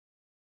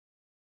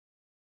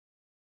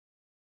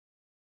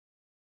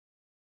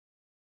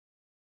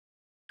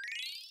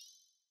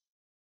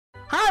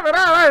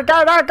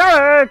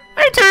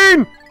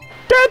18!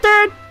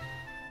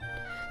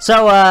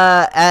 So,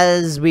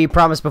 as we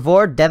promised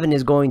before, Devin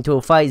is going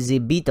to fight the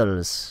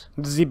Beatles.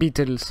 The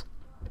Beatles.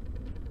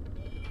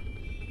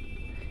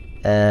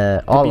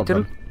 All of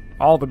them.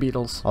 All the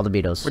Beatles. All the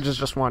Beatles. Which is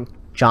just one.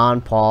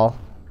 John, Paul.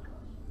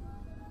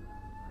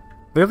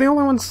 They're the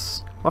only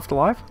ones left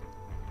alive?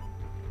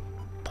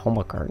 Paul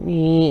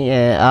McCartney.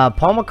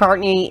 Paul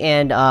McCartney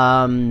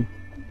and,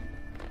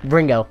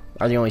 Ringo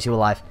are the only two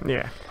alive.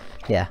 Yeah.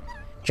 Yeah.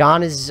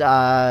 John is,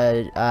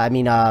 yeah,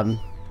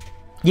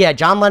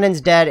 John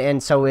Lennon's dead,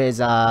 and so is,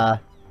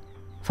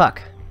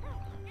 fuck.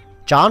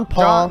 John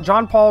Paul.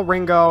 John Paul,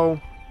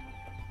 Ringo.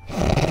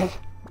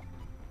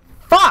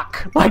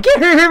 Fuck! I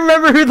can't even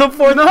remember who the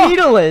fourth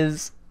Beatle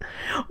is.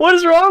 What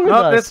is wrong with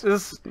us?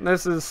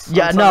 This is.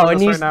 Yeah, no, it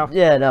needs. Right now.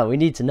 Yeah, no, we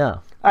need to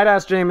know. I'd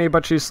ask Jamie,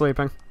 but she's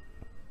sleeping.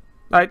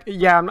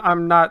 Yeah,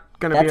 I'm not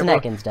gonna That's be.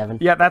 That's an Ekans, Devin.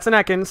 Yeah, that's an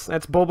Ekans.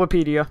 That's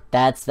Bulbapedia.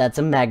 That's a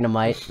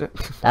Magnemite.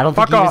 I don't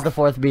think he was the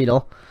fourth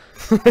Beatle.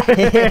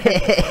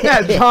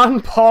 Yeah,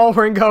 John, Paul,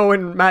 Ringo,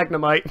 and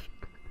Magnemite.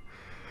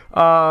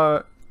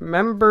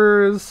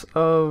 Members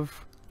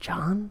of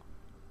John,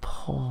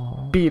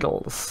 Paul,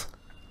 Beatles.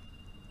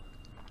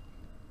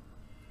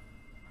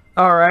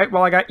 All right.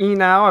 Well, I got E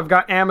now. I've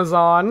got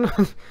Amazon.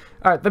 All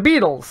right, the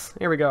Beatles.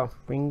 Here we go.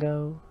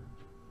 Ringo.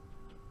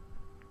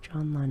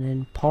 John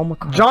Lennon, Paul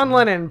McCartney. John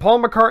Lennon,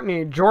 Paul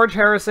McCartney, George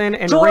Harrison,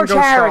 and George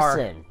Ringo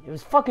Harrison. Starr. It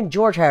was fucking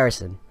George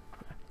Harrison.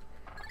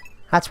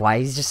 That's why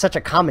he's just such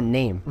a common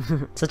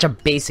name. Such a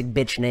basic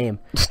bitch name.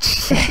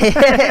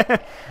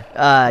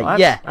 Well,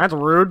 yeah. That's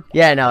rude.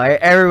 Yeah, no,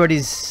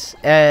 everybody's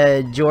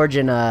George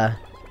and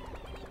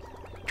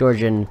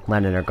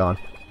Lennon are gone.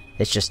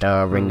 It's just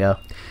Ringo.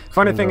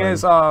 Funny Ringo thing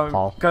is,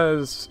 Paul.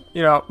 because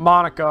you know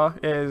Monica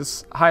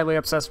is highly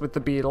obsessed with the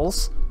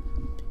Beatles.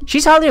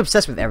 She's highly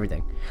obsessed with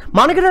everything.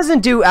 Monica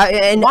doesn't do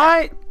and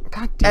why?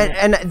 God damn it.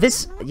 And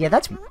this, yeah,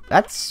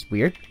 that's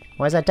weird.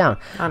 Why is that down?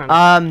 I don't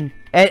know.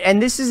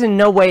 And this is in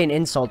no way an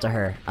insult to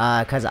her,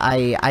 because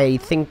I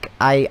think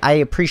I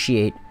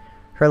appreciate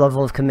her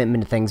level of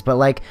commitment to things, but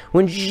like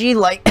when she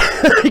Yeah.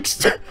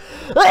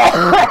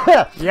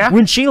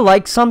 When she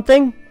likes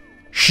something,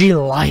 she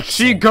likes.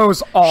 She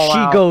goes all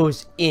out. She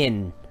goes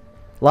in.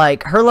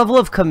 Like her level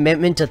of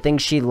commitment to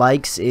things she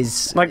likes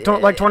is like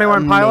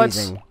 21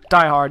 Pilots,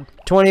 Die Hard.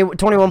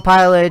 21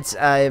 Pilots,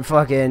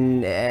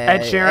 fucking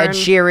Ed Sheeran. Ed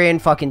Sheeran,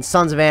 fucking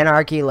Sons of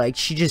Anarchy. Like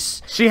she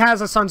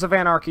has a Sons of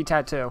Anarchy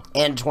tattoo.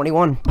 And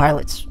 21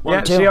 Pilots.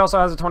 Yeah, too. she also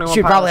has a 21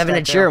 She'd Pilots probably have an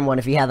Ed tattoo. Sheeran one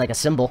if he had like a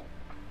symbol.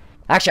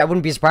 Actually, I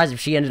wouldn't be surprised if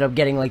she ended up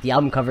getting like the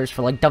album covers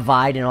for like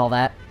Divide and all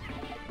that.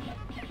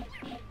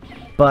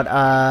 But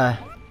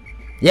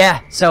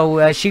yeah.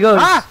 So she goes.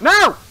 Ah,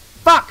 no!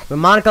 Fuck! When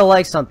Monica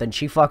likes something,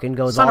 she fucking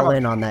goes Son of all a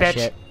in on that bitch.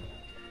 shit.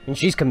 And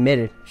she's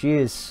committed. She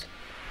is.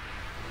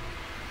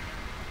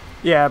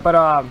 Yeah,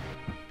 but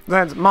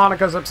then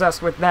Monica's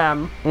obsessed with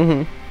them.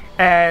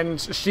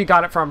 And she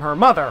got it from her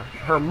mother.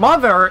 Her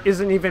mother is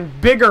an even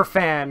bigger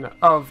fan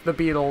of the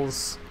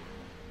Beatles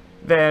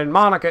than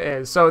Monica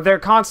is. So they're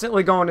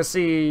constantly going to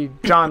see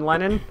John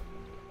Lennon.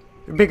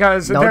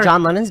 Because No,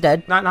 John Lennon's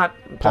dead. Not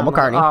Paul John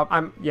McCartney.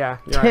 Lennon. Yeah,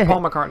 you're right.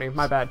 Paul McCartney,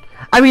 my bad.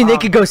 I mean, they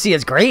could go see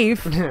his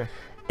grave.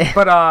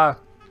 But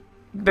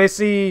they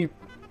see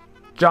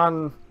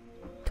John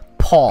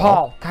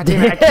Paul. God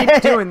damn it, I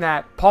keep doing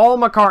that. Paul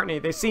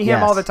McCartney. They see him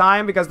Yes. all the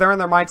time because they're in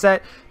their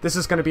mindset, this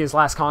is going to be his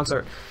last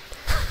concert.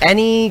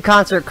 Any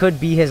concert could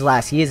be his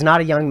last. He is not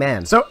a young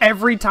man. So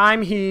every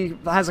time he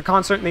has a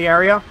concert in the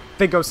area,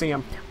 they go see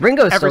him.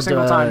 Ringo's every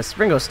single time.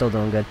 Ringo's still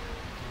doing good.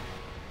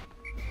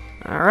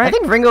 All right. I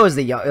think Ringo is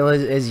the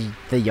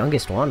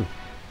youngest one.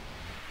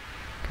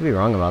 Could be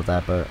wrong about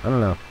that, but I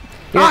don't know.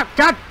 Ah,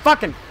 God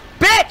fucking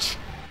bitch!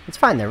 It's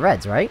fine. They're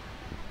Reds, right?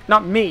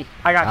 Not me.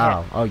 I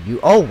got hit. Oh, you.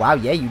 Oh, wow.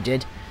 Yeah, you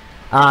did.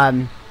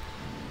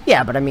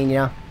 Yeah, but I mean, you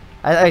know,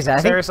 I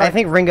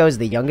think Ringo's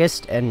the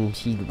youngest, and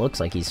he looks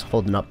like he's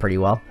holding up pretty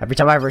well. Every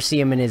time I ever see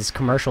him in his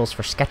commercials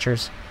for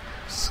Skechers.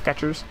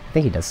 Skechers? I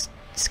think he does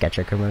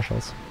Sketcher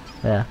commercials.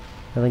 Yeah,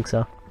 I think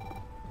so.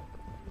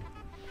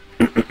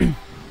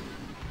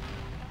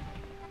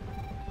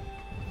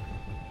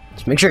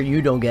 Just make sure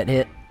you don't get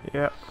hit.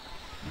 Yep.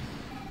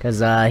 Because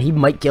he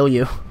might kill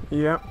you.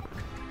 Yep.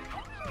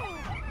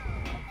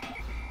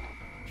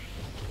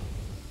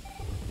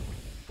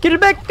 Get it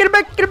back! Get it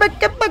back! Get it back!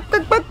 Get back!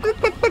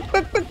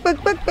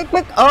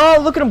 Oh,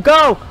 look at him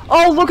go!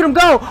 Oh, look at him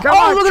go! Come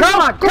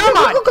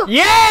on!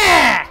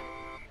 Yeah!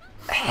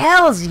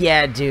 Hells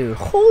yeah, dude!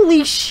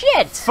 Holy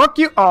shit! Fuck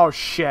you! Oh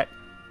shit!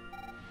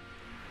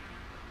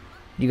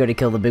 You gotta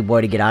kill the big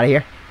boy to get out of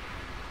here.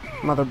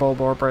 Mother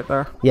Bulborb right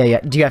there. Yeah, yeah.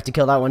 Do you have to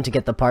kill that one to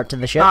get the part to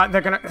the ship?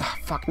 They're gonna. Ugh,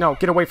 fuck no!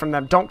 Get away from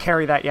them! Don't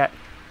carry that yet.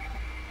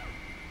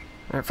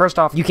 All right, first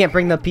off, You can't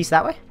bring the piece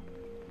that way?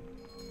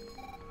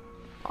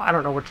 I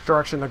don't know which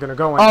direction they're gonna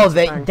go in. Oh, That's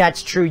the thing.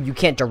 that's true. You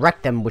can't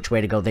direct them which way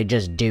to go. They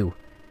just do.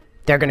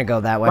 They're gonna go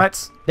that way.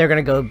 Let's. They're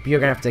gonna go. You're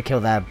gonna have to kill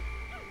that.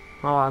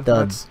 Hold on. The-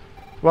 Let's.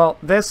 Well,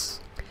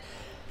 this.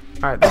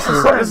 All right. This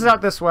is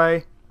out this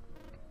way.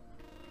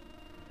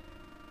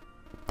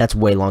 That's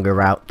way longer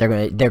route.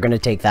 They're gonna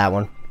take that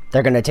one.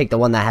 They're gonna take the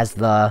one that has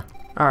the...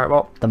 Alright,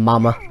 well... The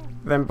mama.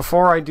 Then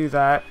before I do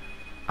that,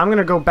 I'm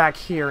gonna go back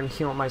here and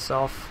heal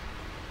myself.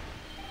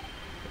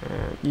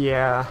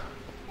 Yeah.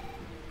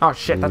 Oh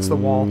shit, that's the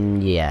wall.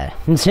 Yeah.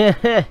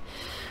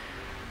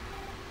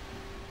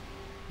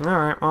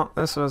 Alright, well,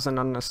 this was an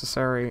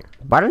unnecessary...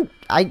 Why don't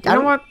I... You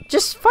know what?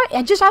 Just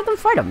fight. Just have them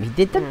fight him.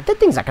 The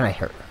thing's not gonna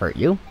hurt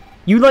you.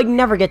 You, like,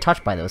 never get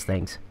touched by those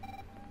things.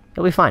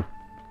 You'll be fine.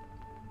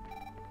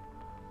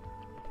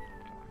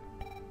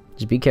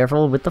 Just be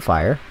careful with the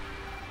fire.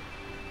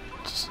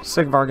 Just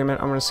sake of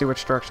argument, I'm gonna see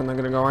which direction they're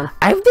gonna go in.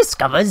 I've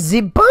discovered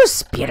the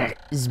bowsprit.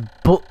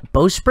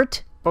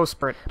 Bowsprit?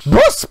 Bowsprit.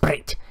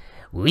 Bowsprit!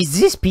 With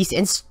this piece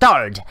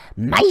installed,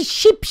 my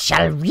ship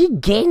shall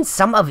regain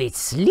some of its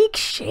sleek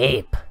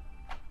shape.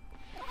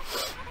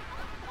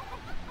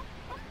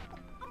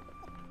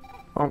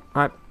 Oh,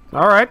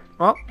 alright,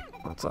 well,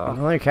 let's,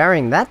 Well, you're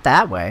carrying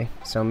that way,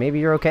 so maybe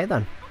you're okay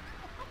then.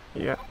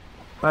 Yeah.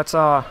 Let's,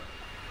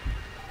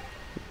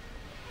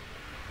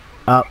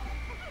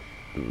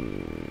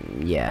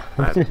 yeah.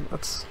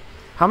 let's...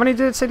 How many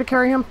did it say to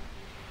carry him?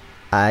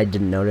 I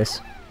didn't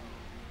notice.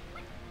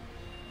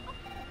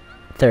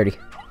 30.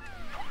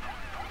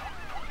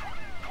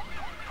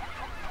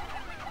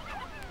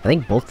 I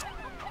think both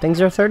things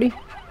are 30.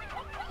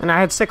 And I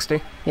had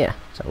 60. Yeah,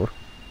 so...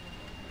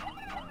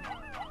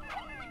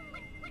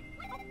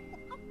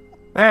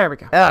 There we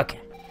go. Okay.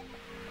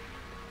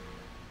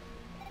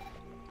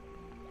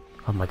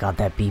 Oh my god,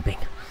 that beeping.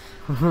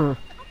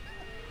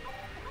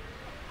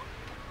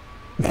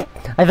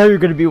 I thought you were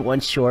gonna be one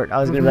short. I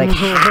was gonna be like,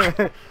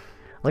 I'm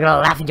gonna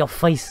laugh in your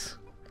face.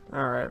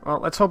 Alright, well,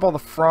 let's hope all the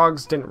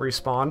frogs didn't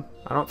respawn.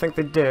 I don't think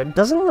they did.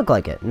 Doesn't look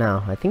like it,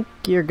 no. I think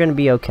you're gonna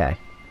be okay.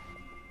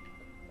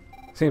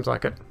 Seems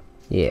like it.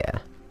 Yeah.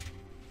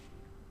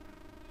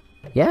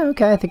 Yeah,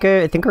 okay. I think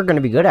we're gonna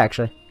be good,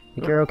 actually. I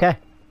think you're okay.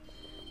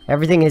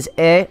 Everything is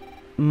okay.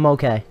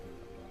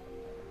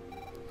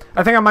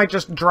 I think I might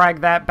just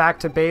drag that back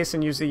to base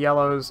and use the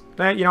yellows.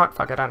 You know what?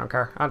 Fuck it, I don't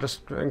care. I'll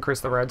just increase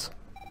the reds.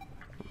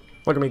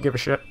 Look at me give a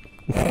shit.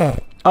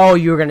 Oh,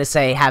 you were gonna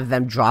say have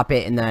them drop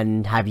it and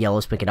then have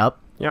yellows pick it up?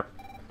 Yep.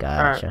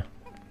 Gotcha.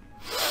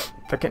 Right.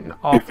 They're getting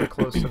awfully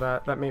close to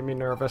that. That made me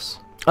nervous.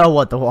 Oh,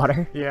 what, the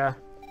water? Yeah.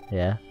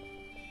 Yeah.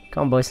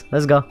 Come on, boys.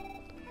 Let's go.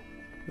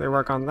 They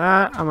work on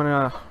that. I'm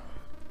gonna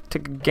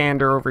take a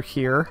gander over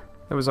here.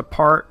 There was a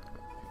part.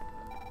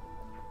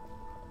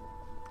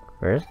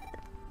 Where is it?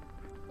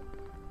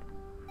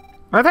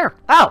 Right there.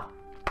 Oh!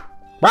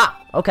 Wow.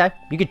 Okay.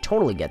 You could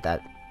totally get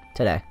that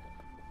today.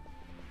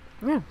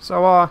 Yeah,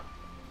 so,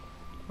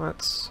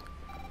 let's...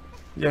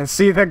 Yeah,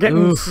 see, they're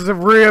getting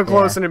real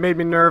close, and it made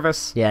me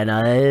nervous. Yeah,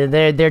 no,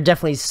 they're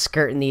definitely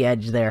skirting the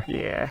edge there.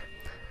 Yeah.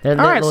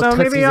 Alright, so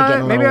maybe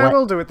I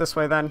will do it this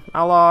way, then.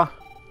 I'll,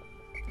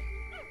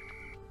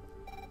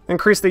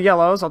 increase the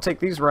yellows. I'll take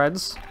these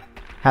reds.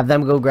 Have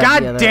them go grab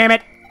the other... God damn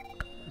it!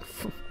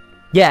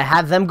 Yeah,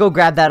 have them go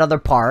grab that other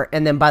part,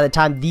 and then by the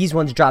time these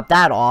ones drop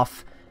that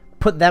off,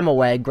 put them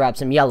away, grab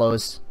some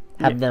yellows,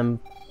 have them,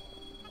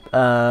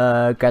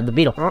 grab the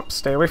beetle. Oh,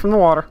 stay away from the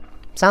water.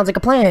 Sounds like a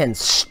plan,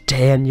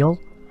 Staniel.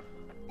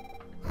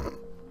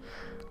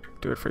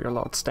 Do it for your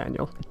Lord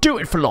Staniel. Do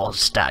it for Lord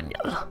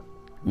Staniel.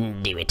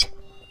 Do it.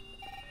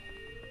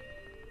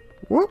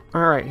 Whoop.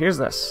 Alright, here's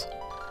this.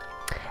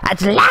 At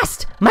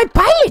last, my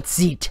pilot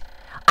seat!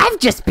 I've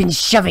just been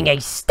shoving a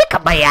stick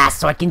up my ass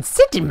so I can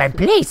sit in my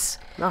place.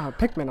 Ah,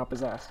 Pikmin up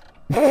his ass.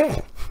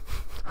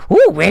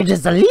 Ooh, where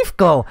does the leaf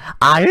go?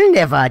 I'll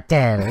never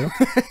tell.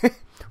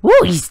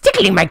 Ooh, he's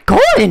tickling my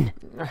colon!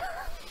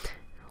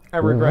 I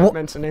regret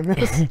mentioning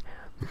this.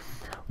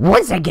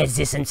 Once I get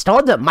this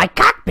installed, my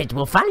cockpit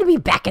will finally be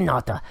back in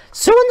order.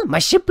 Soon, my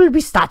ship will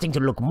be starting to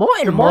look more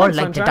and more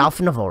like the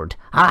Dolphin of old.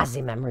 Ah,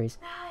 the memories.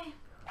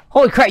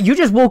 Holy crap, you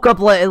just woke up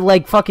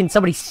like fucking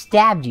somebody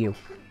stabbed you.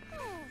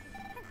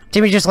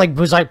 Timmy just like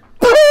was like...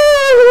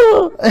 I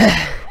woke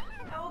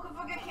up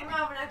like I came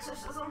out of an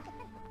exorcism.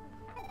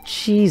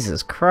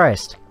 Jesus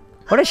Christ.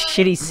 What a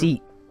shitty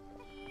seat.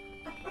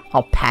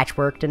 All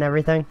patchworked and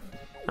everything.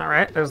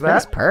 Alright, there's that.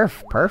 That's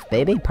perf,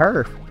 baby,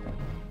 perf.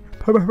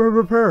 Perfect.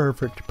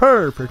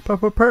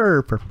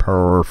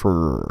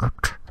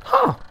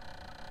 Huh.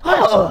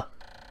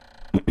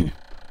 Nice.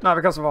 Not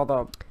because of all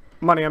the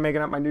money I'm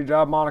making at my new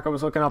job. Monica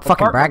was looking up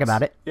Fucking apartments. brag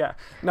about it. Yeah.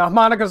 Now,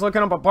 Monica's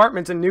looking up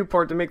apartments in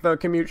Newport to make the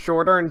commute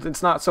shorter, and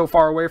it's not so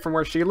far away from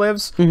where she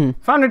lives.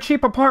 Found a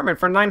cheap apartment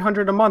for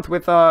 $900 a month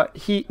with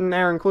heat and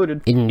air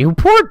included. In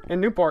Newport? In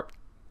Newport.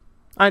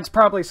 It's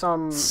probably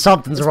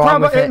something's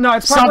wrong with it. No,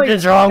 it's probably,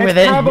 something's wrong with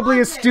it. It's probably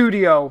a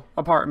studio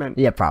apartment.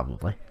 Yeah,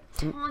 probably.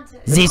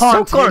 The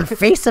so-called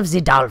face of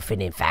the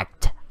dolphin, in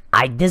fact.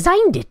 I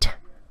designed it.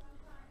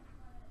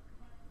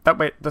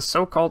 Wait, the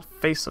so-called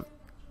face of...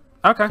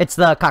 Okay. It's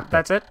the cockpit.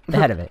 That's it? The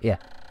head of it, yeah.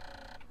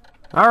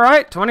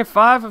 Alright,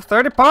 25 of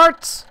 30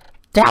 parts.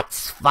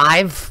 That's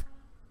 5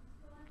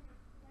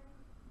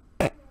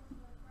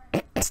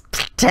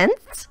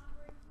 tenths?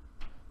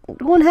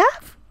 1/2?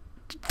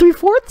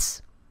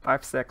 3/4?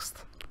 5/6.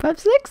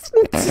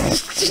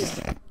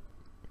 5/6?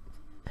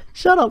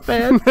 Shut up,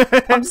 man.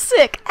 I'm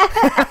sick.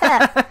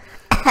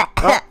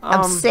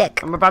 I'm sick.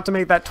 I'm about to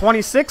make that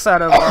 26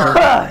 out of...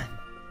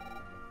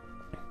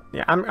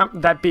 yeah,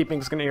 that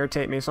beeping's gonna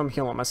irritate me, so I'm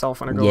healing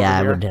myself when I go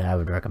over here. I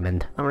would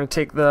recommend. I'm gonna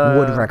take the...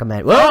 Would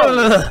recommend.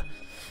 Whoa!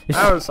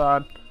 That was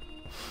odd.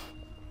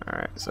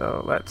 Alright,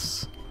 so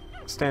let's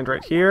stand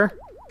right here.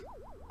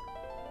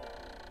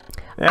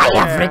 I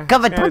have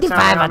recovered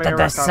 25 out of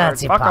the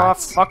 30 Fuck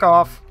pots. off, fuck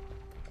off.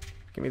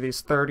 Give me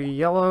these 30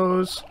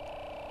 yellows.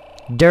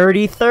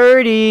 Dirty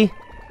 30.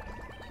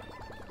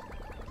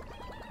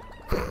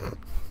 I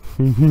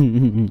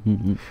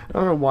don't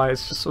know why,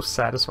 it's just so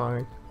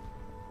satisfying.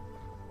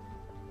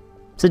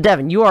 So,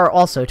 Devin, you are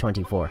also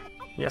 24.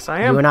 Yes, I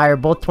am. You and I are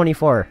both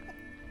 24.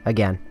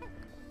 Again.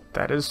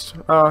 That is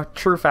a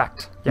true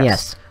fact.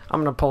 Yes.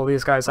 I'm gonna pull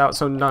these guys out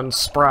so none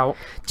sprout.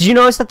 Did you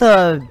notice that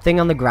the thing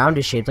on the ground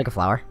is shaped like a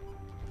flower?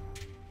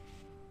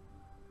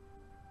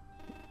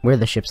 Where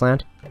the ships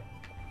land?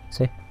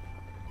 See?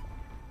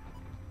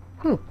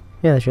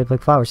 Yeah, they're shaped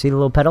like flowers. See the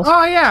little petals?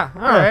 Oh, yeah.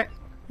 Alright.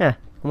 Yeah,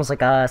 almost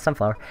like a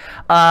sunflower.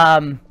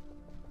 How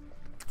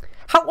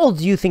old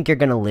do you think you're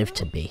gonna live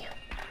to be?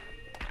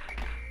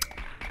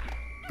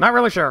 Not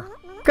really sure.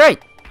 Great!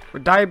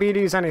 With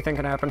diabetes, anything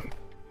can happen.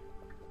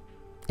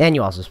 And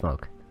you also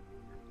smoke.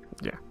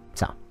 Yeah.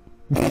 So.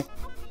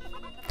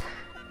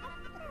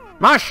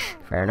 Mush!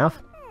 Fair enough.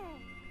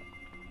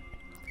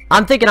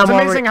 I'm thinking It's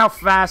amazing how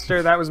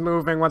faster that was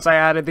moving once I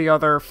added the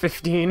other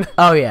 15.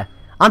 Oh, yeah.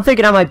 I'm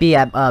thinking I might be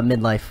at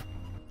midlife.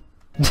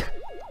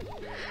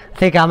 I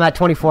think I'm at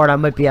 24 and I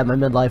might be at my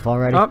midlife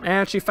already. Oh,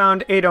 and she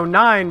found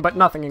 809, but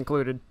nothing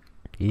included.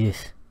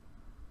 Yes.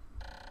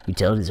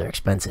 Utilities are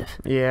expensive.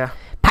 Yeah.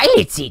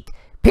 Pilot seat.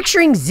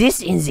 Picturing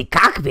this in the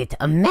cockpit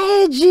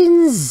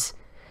imagines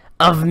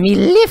of me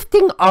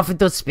lifting off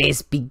into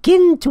space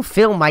begin to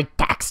fill my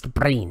taxed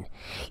brain.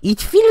 It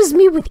fills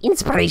me with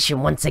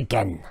inspiration once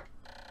again.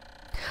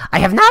 I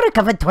have now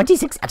recovered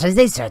 26 out of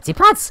the 30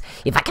 pots.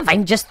 If I can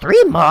find just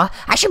 3 more,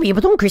 I should be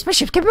able to increase my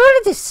ship's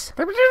capabilities.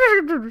 No!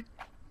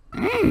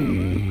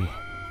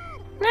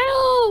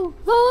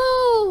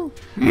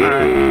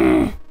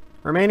 Alright.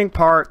 Remaining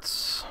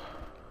parts.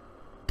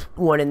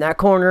 One in that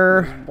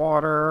corner.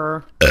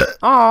 Water.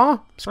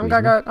 Oh, some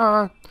guy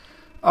got,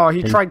 oh,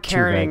 he tried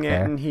carrying back it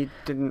there. and he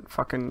didn't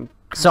fucking...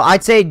 So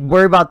I'd say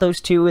worry about those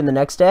 2 in the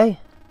next day.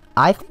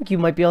 I think you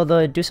might be able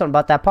to do something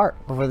about that part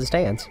before this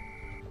day ends.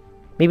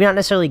 Maybe not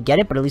necessarily get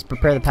it, but at least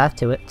prepare the path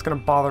to it. It's gonna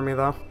bother me,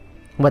 though.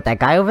 What, that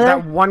guy over there?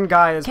 That one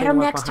guy is Get him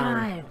next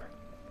time.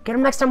 Get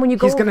him next time when you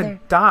go He's over gonna there.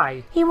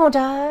 die. He won't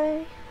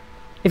die.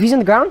 If he's in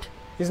the ground?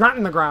 He's not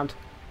in the ground.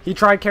 He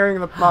tried carrying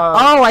the,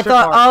 oh, I ship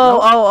thought...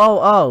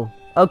 part. Nope.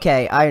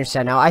 Okay, I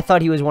understand now. I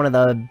thought he was one of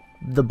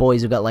the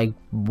boys who got, like,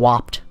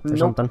 whopped or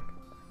something.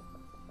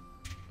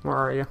 Where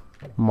are you?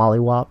 Molly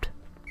whopped.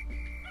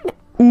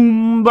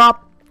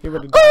 Bop. He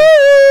would've died.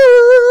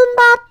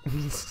 Bop.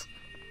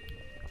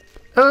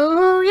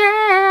 Oh,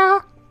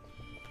 yeah!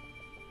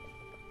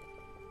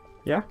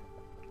 Yeah?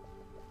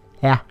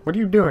 Yeah. What are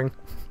you doing?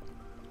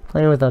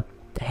 Playing with the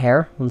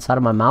hair on the side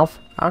of my mouth.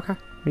 Okay.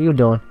 What are you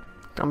doing?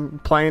 I'm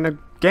playing a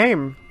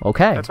game.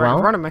 Okay, That's right in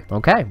front of me.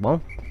 Okay,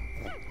 well,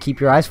 keep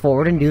your eyes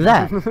forward and do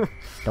that.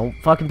 Don't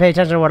fucking pay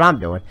attention to what I'm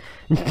doing.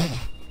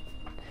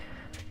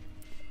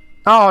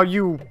 Oh,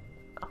 you...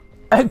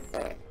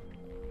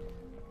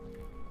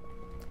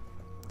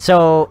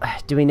 So,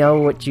 do we know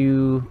what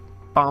you...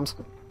 Bombs.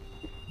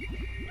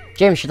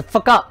 Jamie, shut the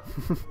fuck up!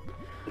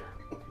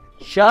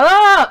 Shut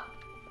up!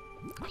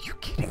 Are you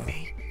kidding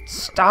me?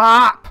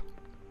 Stop!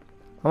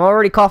 I'm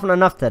already coughing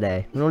enough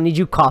today. We don't need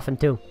you coughing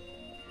too.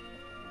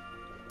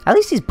 At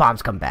least these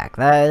bombs come back.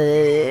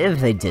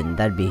 If they didn't,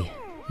 that'd be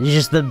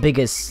just the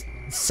biggest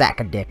sack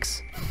of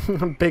dicks.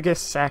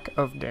 Biggest sack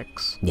of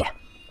dicks. Yeah.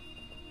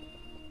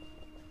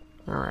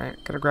 Alright,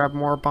 gotta grab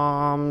more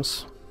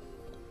bombs.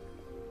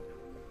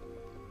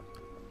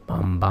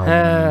 Bum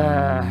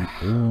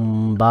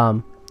bum.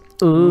 Bum.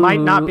 Might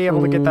not be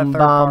able to get that third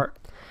part.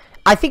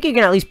 I think you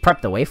can at least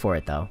prep the way for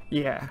it, though.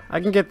 Yeah, I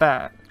can get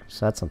that.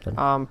 So that's something.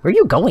 Where are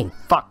you going?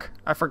 Fuck,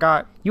 I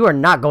forgot. You are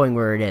not going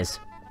where it is.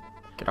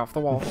 Get off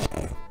the wall.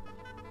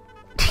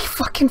 He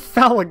fucking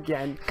fell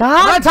again.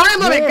 God,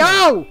 time limit,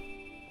 go!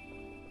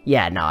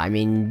 Yeah, no, I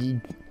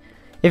mean,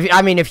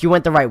 if you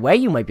went the right way,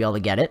 you might be able to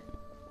get it.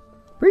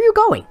 Where are you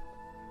going?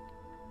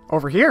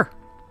 Over here.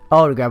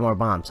 Oh, to grab more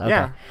bombs. Okay.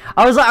 Yeah.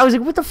 I was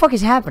like, what the fuck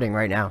is happening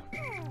right now?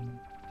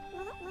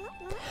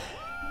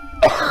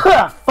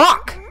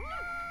 Fuck!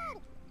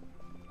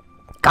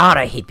 God,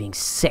 I hate being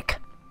sick.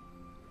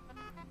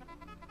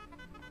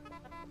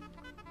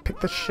 Pick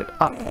the shit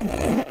up.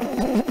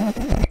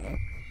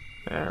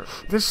 There.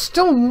 There's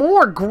still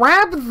more!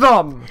 Grab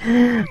them!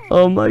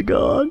 Oh my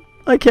god.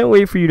 I can't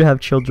wait for you to have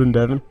children,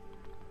 Devin.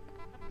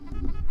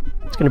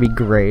 It's gonna be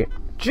great.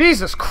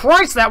 Jesus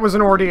Christ, that was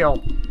an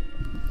ordeal!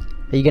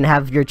 Are you gonna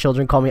have your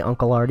children call me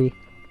Uncle Artie?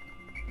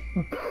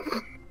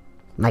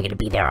 Am I gonna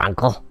be their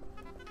uncle?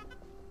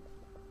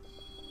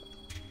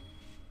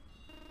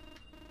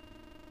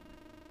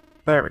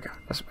 There we go.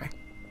 This way.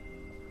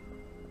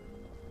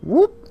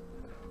 Whoop!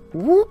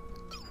 Whoop!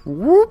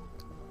 Whoop.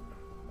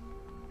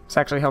 This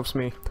actually helps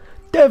me.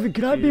 Devin,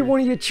 can I be one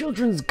of your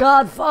children's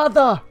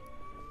godfather?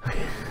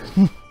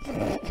 Damn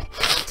it.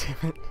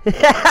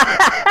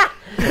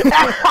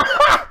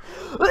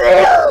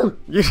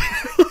 You,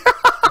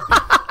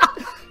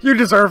 you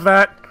deserve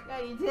that.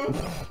 Yeah, you did.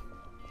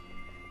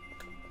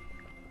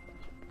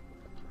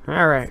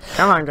 Alright,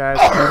 come on, guys.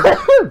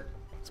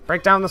 Let's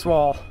break down this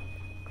wall.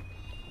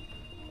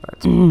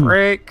 Let's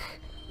break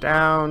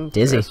down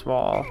Dizzy. this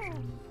wall.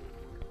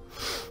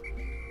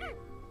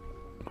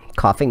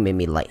 Coughing made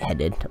me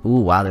lightheaded.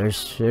 Ooh, wow,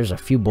 there's a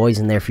few boys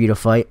in there for you to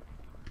fight.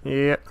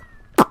 Yep.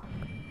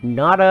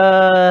 Not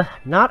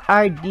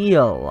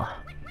ideal.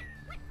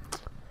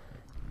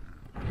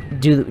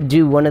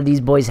 Do one of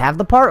these boys have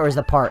the part, or is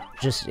the part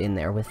just in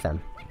there with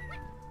them?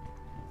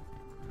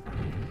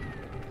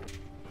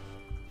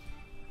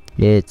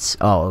 It's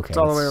okay. It's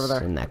all the way over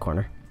there. In that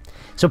corner.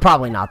 So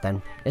probably not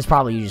then. It's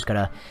probably you just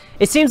gotta...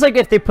 It seems like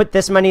if they put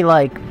this many,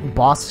 like,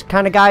 boss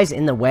kind of guys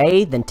in the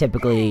way, then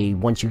typically,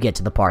 once you get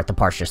to the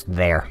part's just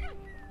there.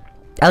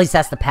 At least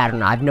that's the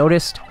pattern I've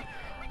noticed.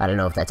 I don't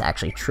know if that's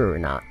actually true or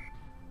not.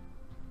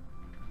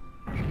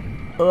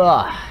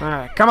 Ugh.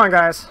 Alright, come on,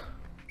 guys.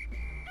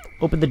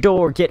 Open the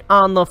door, get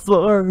on the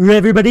floor,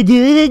 everybody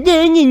do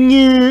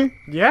it.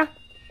 Yeah?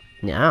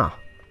 Yeah.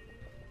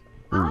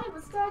 Hi,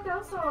 what's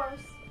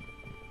Stegosaurus?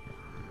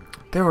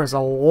 There was a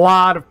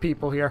lot of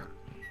people here.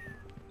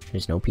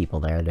 There's no people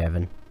there,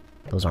 Devin.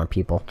 Those aren't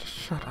people.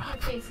 Shut up. My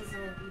face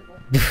isn't in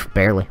people.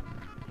 Barely.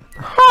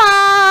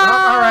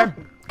 Oh, alright.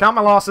 Count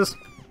my losses.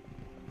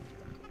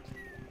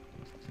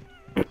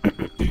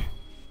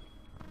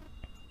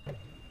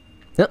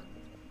 Yep.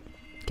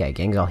 Okay,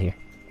 gang's all here.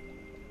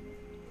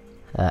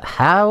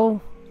 How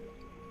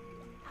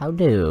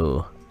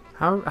do?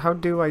 How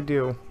do I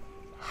do?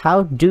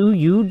 How do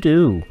you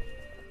do?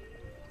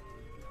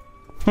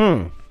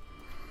 You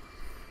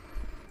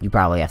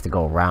probably have to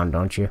go around,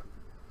 don't you?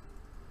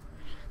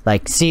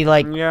 Like, see,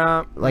 like,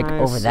 Yeah. like I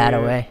over that see.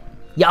 away.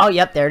 Yeah, oh,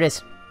 yep, there it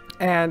is.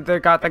 And they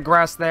got the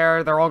grass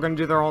there. They're all gonna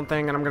do their own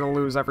thing, and I'm gonna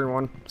lose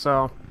everyone.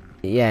 So.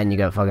 Yeah, and you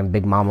got fucking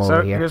Big Mama So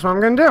over here. here's what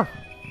I'm gonna do.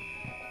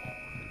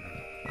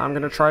 I'm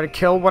gonna try to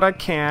kill what I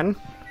can.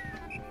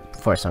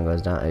 Before sun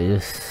goes down.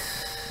 Ugh.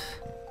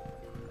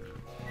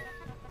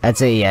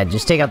 That's it, yeah.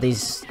 Just take out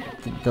these,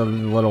 the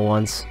little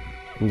ones,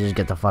 and just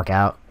get the fuck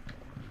out.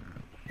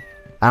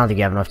 I don't think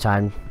you have enough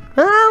time.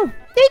 Oh,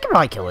 you can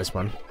probably kill this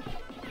one.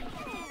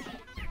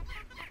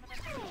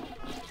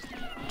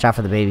 Watch out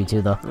for the baby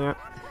too, though. Yeah.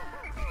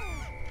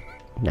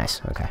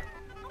 Nice. Okay.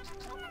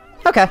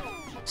 Okay.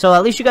 So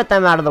at least you got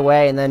them out of the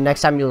way, and then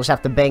next time you'll just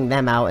have to bang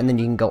them out, and then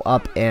you can go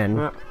up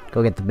and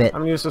go get the bit.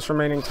 I'm gonna use this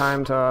remaining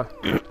time to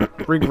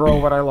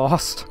regrow what I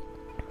lost.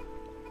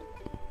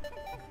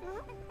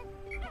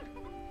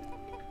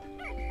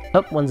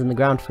 Oh, one's in the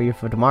ground for you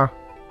for tomorrow.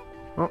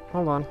 Oh,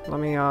 hold on. Let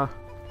me, I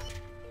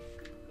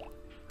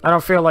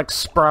don't feel like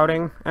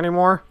sprouting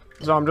anymore,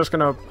 so I'm just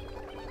gonna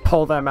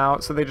pull them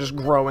out so they just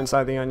grow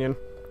inside the onion.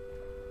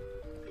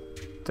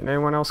 Did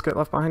anyone else get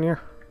left behind here?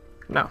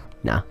 No.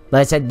 No.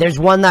 Like I said, there's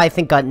one that I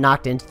think got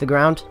knocked into the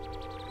ground.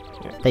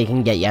 Yeah. That you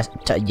can get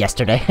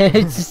yesterday.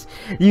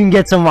 You can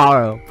get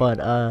tomorrow, but,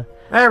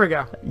 there we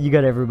go. You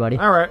got everybody.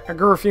 Alright, I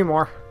grew a few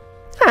more.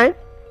 Alright.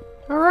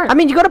 Alright. I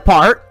mean, you got a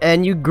part,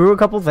 and you grew a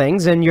couple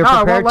things, and you're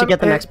prepared to get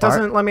the next part. It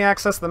doesn't let me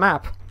access the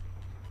map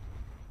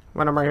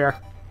when I'm right here.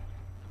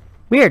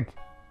 Weird.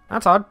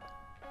 That's odd.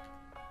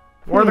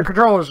 Or the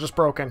controller's just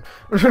broken.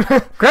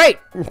 Great!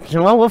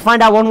 Well, we'll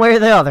find out one way or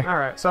the other.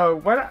 Alright, so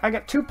what? I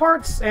got 2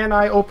 parts, and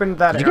I opened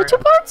that Did area. you get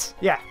 2 parts?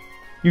 Yeah.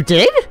 You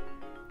did?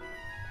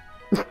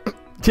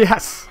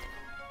 Yes.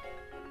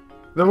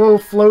 The little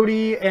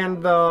floaty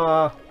and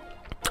the...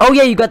 Oh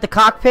yeah, you got the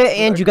cockpit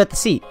and you got the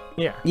seat.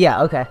 Yeah.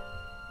 Yeah, okay.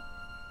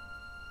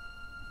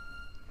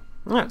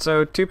 Alright,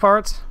 so 2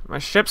 parts. My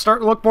ship's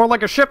starting to look more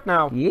like a ship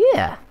now.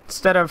 Yeah.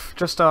 Instead of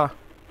just a...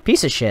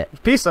 Piece of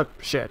shit. Piece of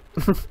shit.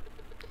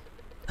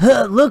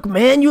 Look,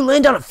 man, you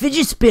land on a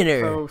fidget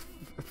spinner.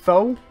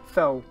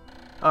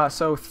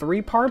 So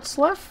 3 parts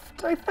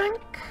left, I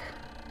think?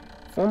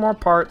 4 more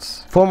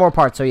parts. 4 more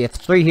parts, so you have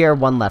 3 here,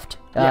 1 left.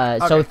 Yeah,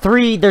 So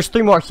there's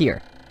 3 more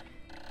here.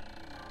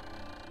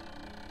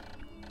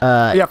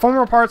 Yeah, 4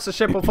 more parts, the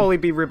ship will fully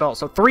be rebuilt.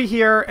 So 3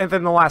 here, and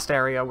then the last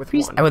area with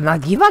 1. I will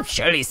not give up.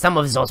 Surely some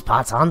of those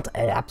parts aren't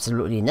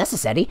absolutely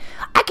necessary.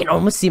 I can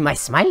almost see my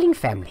smiling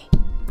family.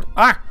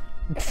 Ah!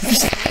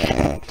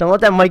 Don't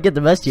let that mic get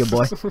the best of you,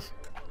 boy.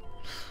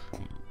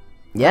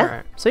 Yeah,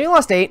 Alright. So you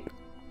lost 8.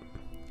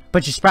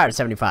 But you sprouted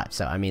 75,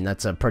 so, I mean,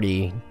 that's a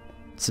pretty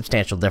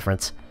substantial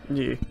difference.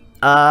 Yeah.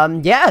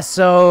 Yeah,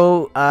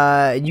 so,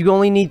 you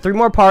only need 3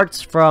 more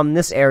parts from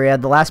this area.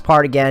 The last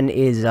part, again,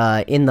 is,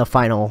 in the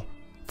final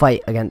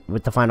fight, again,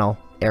 with the final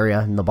area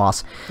and the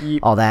boss. Yep.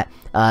 All that.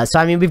 So,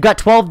 I mean, we've got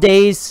 12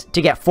 days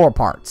to get 4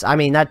 parts. I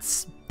mean,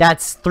 that's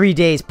 3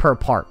 days per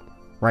part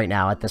right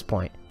now at this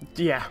point.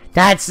 Yeah.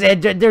 That's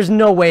it. There's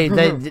no way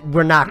that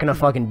we're not gonna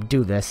fucking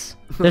do this.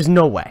 There's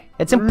no way.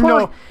 It's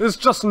important. No, there's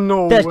just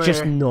no way. There's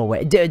just no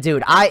way.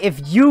 Dude,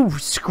 if you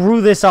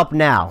screw this up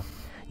now,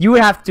 You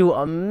would have to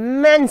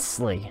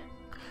immensely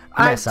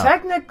mess up.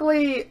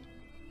 Technically,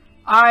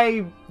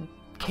 I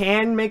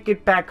can make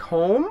it back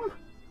home.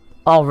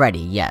 Already,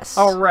 yes.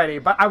 Already,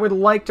 but I would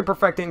like to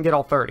perfect it and get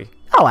all 30.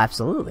 Oh,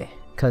 absolutely.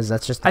 Because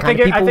that's just the kind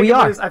of people we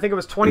are. I think it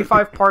was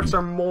 25 parts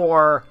or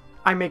more,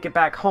 I make it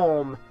back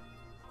home.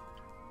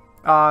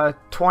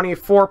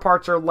 24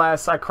 parts or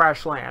less, I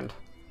crash land.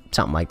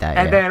 Something like that,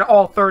 And then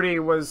all 30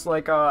 was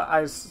like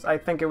I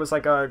think it was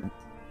like a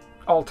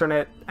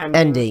alternate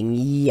ending.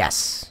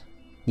 Yes.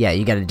 Yeah,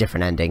 you get a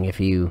different ending if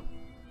you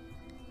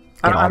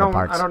get all the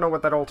parts. I don't know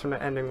what that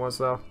alternate ending was,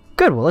 though.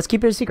 Good, well, let's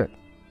keep it a secret.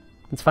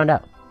 Let's find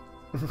out.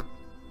 You know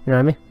what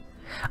I mean?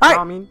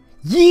 Alright!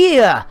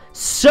 Yeah!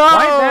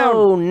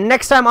 So,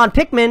 next time on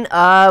Pikmin,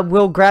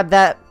 we'll grab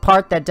that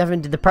part that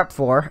Devin did the prep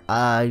for.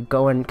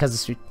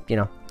 Because, you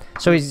know.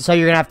 So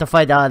you're gonna have to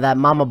fight that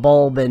Mama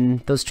Bulb and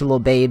those two little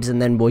babes,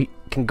 and then we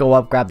can go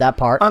up, grab that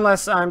part.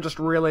 Unless I'm just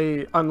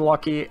really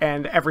unlucky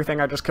and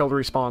everything I just killed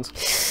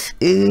respawns.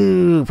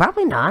 Ooh,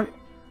 probably not.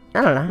 I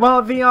don't know.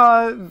 Well,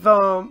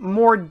 the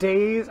more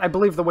days, I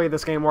believe the way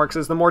this game works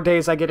is the more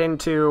days I get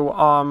into,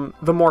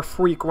 the more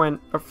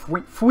frequent. The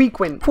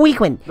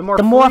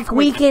more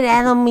frequent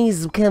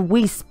enemies can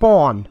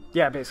respawn.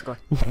 Yeah, basically.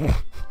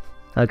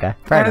 Okay.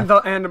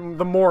 And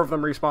the more of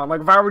them respawn. Like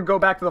if I would go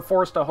back to the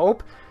Forest of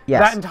Hope,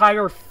 that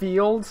entire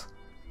field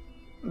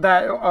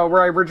that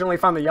where I originally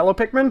found the yellow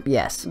Pikmin,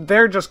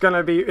 they're just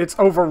gonna be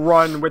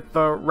overrun with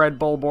the red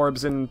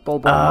Bulborbs and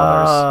Bulborb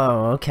mothers.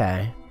 Oh,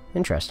 okay.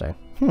 Interesting.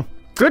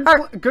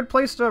 Good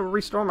place to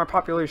restore my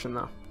population,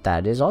 though.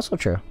 That is also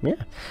true. Yeah.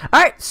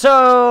 All right.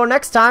 So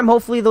next time,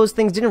 hopefully those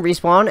things didn't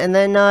respawn, and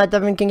then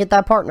Devin can get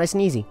that part nice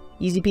and easy.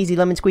 Easy peasy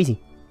lemon squeezy.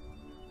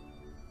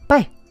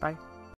 Bye.